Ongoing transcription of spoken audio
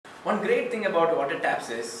One great thing about water taps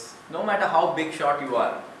is, no matter how big shot you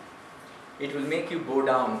are, it will make you go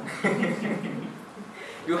down.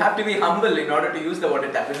 You have to be humble in order to use the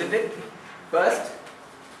water tap, isn't it? First,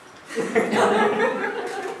 if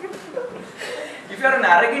you are an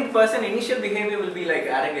arrogant person, initial behavior will be like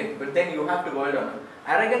arrogant, but then you have to go down.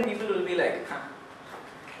 Arrogant people will be like,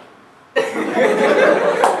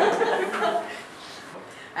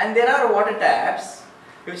 and there are water taps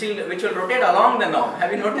which will rotate along the knob.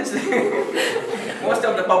 Have you noticed? Most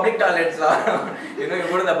of the public toilets are, you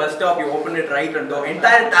go to the bus stop, you open it right and the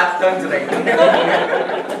entire tap turns right.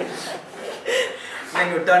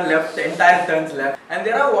 Then you turn left, the entire turns left. And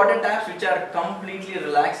there are water taps which are completely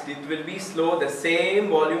relaxed. It will be slow, the same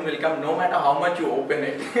volume will come no matter how much you open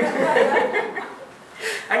it.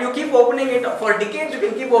 And you keep opening it for decades. You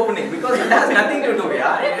can keep opening because it has nothing to do.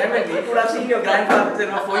 Yeah, I mean, you could have seen your grandfather say,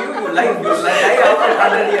 "For you, you die after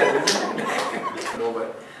 100 years." Over.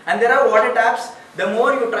 And there are water taps. The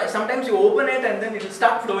more you try, sometimes you open it and then it will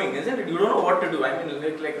start flowing, isn't it? You don't know what to do. I mean,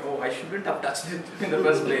 like, oh, I shouldn't have touched it in the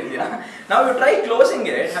first place. Yeah. Now you try closing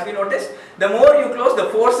it. Have you noticed? The more you close, the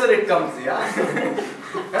forcer it comes. Yeah.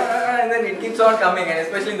 And then it keeps on coming, and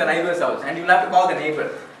especially in the neighbor's house, and you'll have to call the neighbor.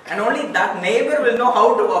 And only that neighbor will know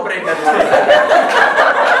how to operate that.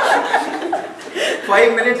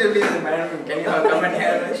 5 minutes will be, "Madam, can you come in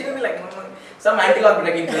here?" And she'll be like, "Some anti-lock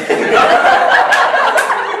braking system."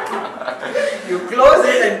 You close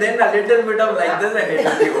it and then a little bit of like this and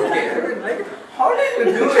it will be okay. Like, how did you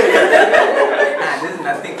do it? This is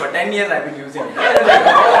nothing. For 10 years I've been using it.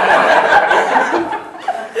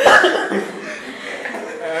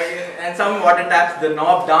 And some water taps, the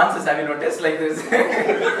knob dances, have you noticed? Like this.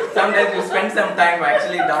 Sometimes you spend some time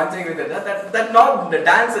actually dancing with it. That knob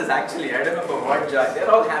dances actually. I don't know for what joy. They're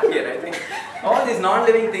all happier, I think. All these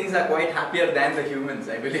non-living things are quite happier than the humans,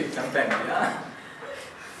 I believe, sometimes. Yeah.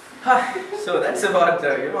 So that's about,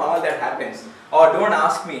 all that happens. Or don't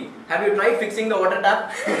ask me, have you tried fixing the water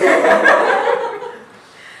tap?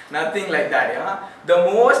 Nothing like that, yeah. The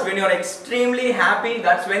most, when you're extremely happy,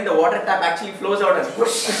 that's when the water tap actually flows out and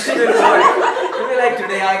whoosh. You'll be like,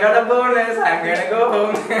 "Today I got a bonus, I'm gonna go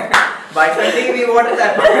home. Buy 20 water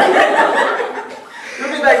tap."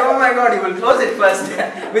 You'll be like, "Oh my God," you will close it first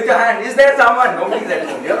with your hand. Is there someone? Nobody's at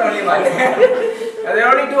home. You're the only one. There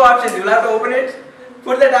are only two options. You'll have to open it,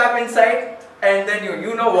 put the tap inside, and then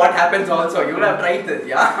you know what happens also. You'll have tried this,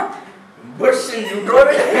 yeah. Bush, and you drove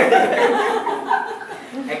it.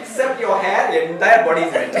 Except your hair, your entire body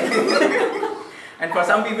is wet. And for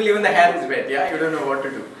some people, even the hair is wet, yeah. You don't know what to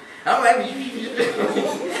do.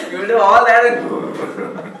 You will do all that and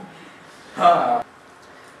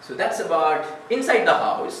so that's about inside the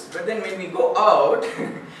house. But then when we go out,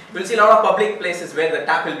 we'll see a lot of public places where the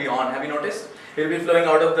tap will be on. Have you noticed? It will be flowing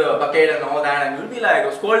out of the bucket and all that, and you'll be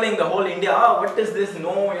like scolding the whole India. What is this?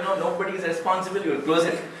 No, nobody is responsible. You'll close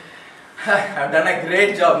it. I've done a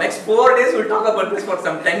great job. Next 4 days we'll talk about this for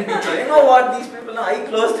some 10 people. You know what? These people, I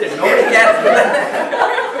closed it. Nobody cares.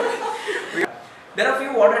 There are a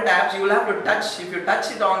few water taps you will have to touch. If you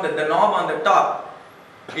touch it on the knob on the top,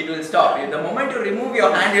 it will stop. The moment you remove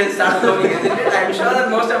your hand, it will start flowing, isn't it? I'm sure that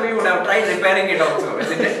most of you would have tried repairing it also,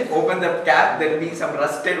 isn't it? Open the cap, there will be some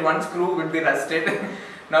rusted, one screw will be rusted.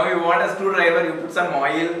 Now you want a screwdriver, you put some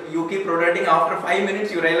oil, you keep rotating, after 5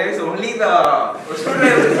 minutes you realize only the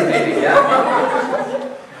screwdriver is rotating, yeah?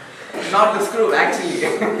 Not the screw, actually.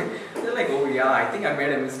 You're like, oh yeah, I think I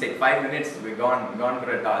made a mistake. 5 minutes, we're gone for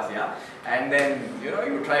a toss, yeah? And then,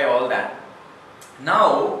 you try all that.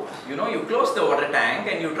 Now, you close the water tank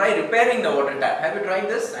and you try repairing the water tap. Have you tried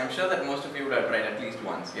this? I'm sure that most of you would have tried at least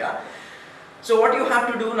once, yeah? So what you have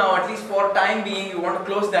to do now, at least for time being, you want to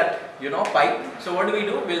close that, pipe. So what do?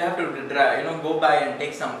 We'll have to, go by and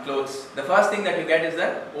take some clothes. The first thing that you get is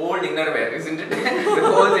the old innerwear, isn't it? With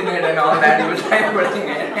holes in it and all that, you will try putting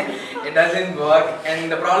it. It doesn't work.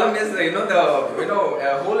 And the problem is, the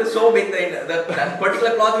hole is so big that that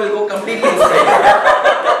particular cloth will go completely inside.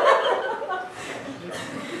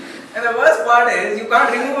 And the worst part is, you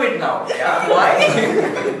can't remove it now. Yeah, why?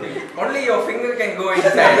 Only your finger can go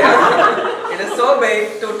inside. Yeah? It is so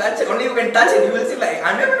big to touch. Only you can touch it. You will see like,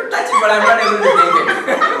 I'm able to touch it, but I'm not able to take it.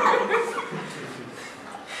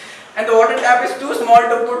 And the water tap is too small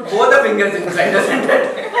to put both the fingers inside, doesn't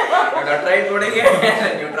it? You have tried putting it,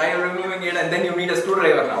 and you try removing it, and then you need a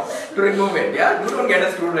screwdriver now to remove it. Yeah, you don't get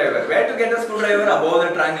a screwdriver. Where to get a screwdriver? Above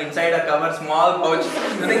the trunk, inside a cover, small pouch.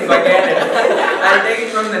 Nothing, forget it. I'll take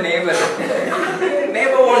it from the neighbor.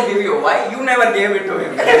 Neighbor won't give you. Why? You never gave it to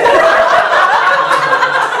him.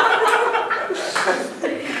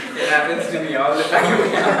 It happens to me all the time.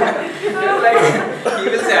 Like, he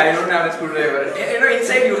will say, I don't have a screwdriver.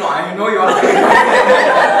 Inside, I know you are.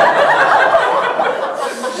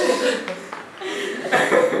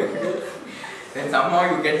 Then somehow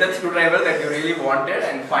you get that screwdriver that you really wanted,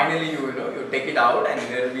 and finally you take it out, and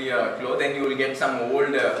there will be a cloth. Then you will get some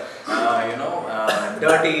old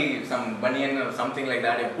dirty some bunion or something like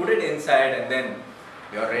that. You put it inside, and then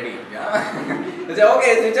you're ready. Yeah. You say,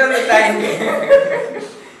 okay, switch on the tank.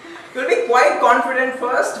 You'll be quite confident.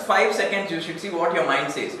 First 5 seconds you should see what your mind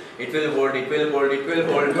says. It will hold, it will hold, it will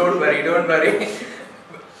hold. Don't worry, don't worry.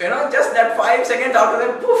 Just that 5 seconds after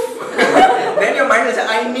that, poof. Then your mind will say,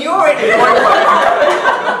 I knew it. It won't work.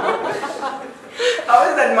 How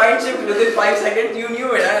is that mind shift within 5 seconds? You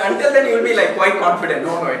knew it. Until then you will be like quite confident.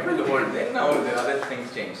 No, it will hold. Then now the other things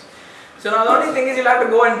change. So now the only thing is you'll have to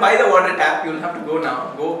go and buy the water tap. You'll have to go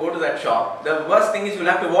now. Go to that shop. The worst thing is you'll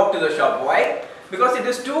have to walk to the shop. Why? Because it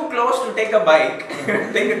is too close to take a bike,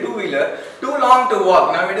 take a two-wheeler, too long to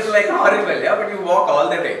walk. Now it is like horrible, yeah, but you walk all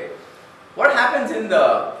the way. What happens in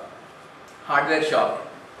the hardware shop?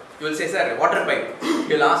 You will say, sir, water pipe.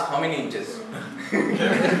 You'll ask how many inches.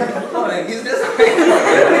 Oh, is this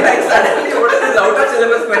like suddenly what is this out of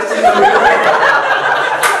syllabus question?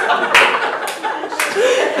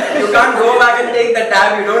 You can't go back and take the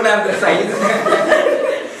tab, you don't have the size.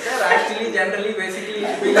 Sir, actually, generally, basically,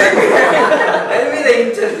 it will be like, tell me the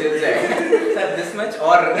inches, you'll say. Sir, this much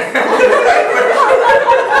or...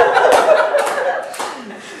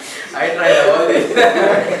 I tried all this.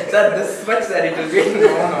 Sir, this much, sir, it will be.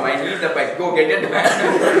 No, I need the pipe. Go get it.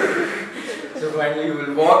 So finally you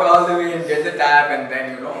will walk all the way and get the tap, and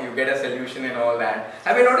then you get a solution and all that.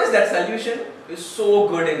 Have you noticed that solution is so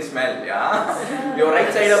good in smell? Yeah. Your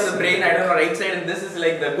right side of the brain, I don't know, right side, and this is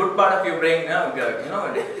like the good part of your brain.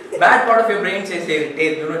 Bad part of your brain says, hey,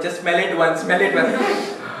 just smell it once, smell it once.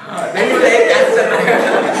 Then you will have cancer.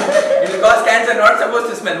 It will cause cancer. Not supposed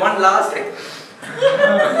to smell. One last time.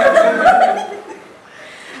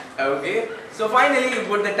 Okay, so finally you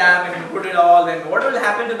put the tap and you put it all, then what will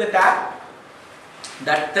happen to the tap?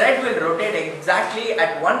 That thread will rotate exactly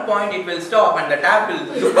at one point, it will stop and the tap will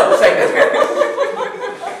look upside down.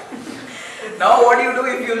 Now what do you do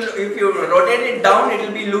if you rotate it down, it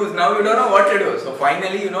will be loose. Now you don't know what to do. So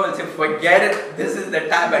finally you'll say, forget it, this is the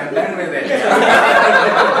tap, I'm done with it.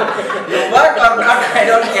 You work or not, I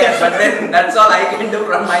don't care, but then that's all I can do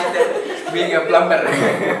from myself, being a plumber.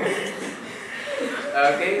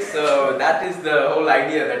 Okay, so that is the whole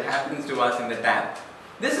idea that happens to us in the tap.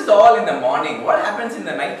 This is all in the morning. What happens in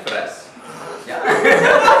the night for us? Yeah.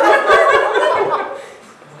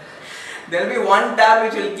 There will be one tap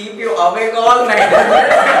which will keep you awake all night.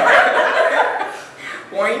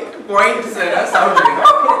 Point sound,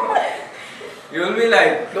 You will be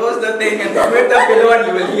like, close the thing and put the pillow and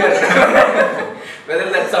you will hear whether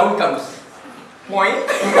that sound comes. Point.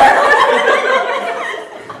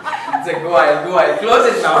 It's like, I'll close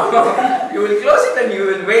it now. You will close it and you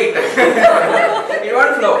will wait. It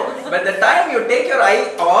won't flow. But the time you take your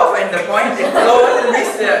eye off and the point it flows,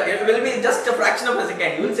 it will be just a fraction of a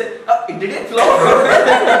second. You will say, oh, did it flow?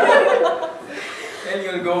 Then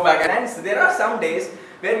you will go back. And there are some days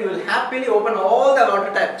where you will happily open all the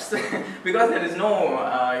water taps because there is no,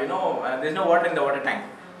 there's no water in the water tank.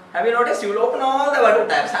 Have you noticed? You will open all the water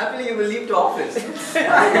taps. Happily you will leave to office. Then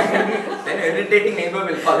an irritating neighbor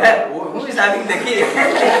will call, hey, who is having the key?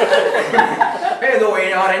 Hey, though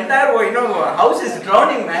our entire house is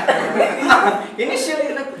drowning, man. Initially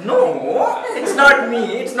you're like, no, it's not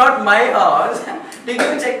me, it's not my house. Did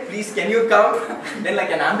you check? Please, can you come? Then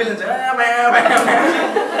like an ambulance.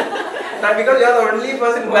 Not because you are the only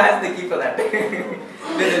person who has the key for that.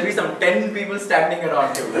 There will be some 10 people standing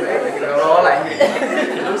around you, right? You're all angry.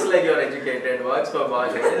 It looks like you're educated, works for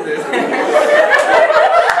Bosch.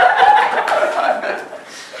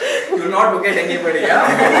 You will not look at anybody, yeah?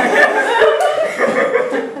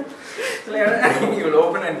 So you will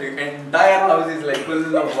open and the entire house is like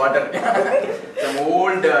full of water. Some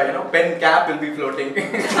old, pen cap will be floating.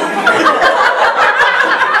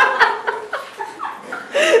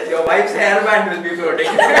 Your wife's hairband will be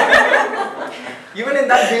floating. Even in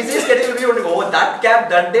that busy schedule, we would go, oh, that cap,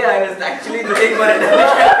 that day I was actually looking for it.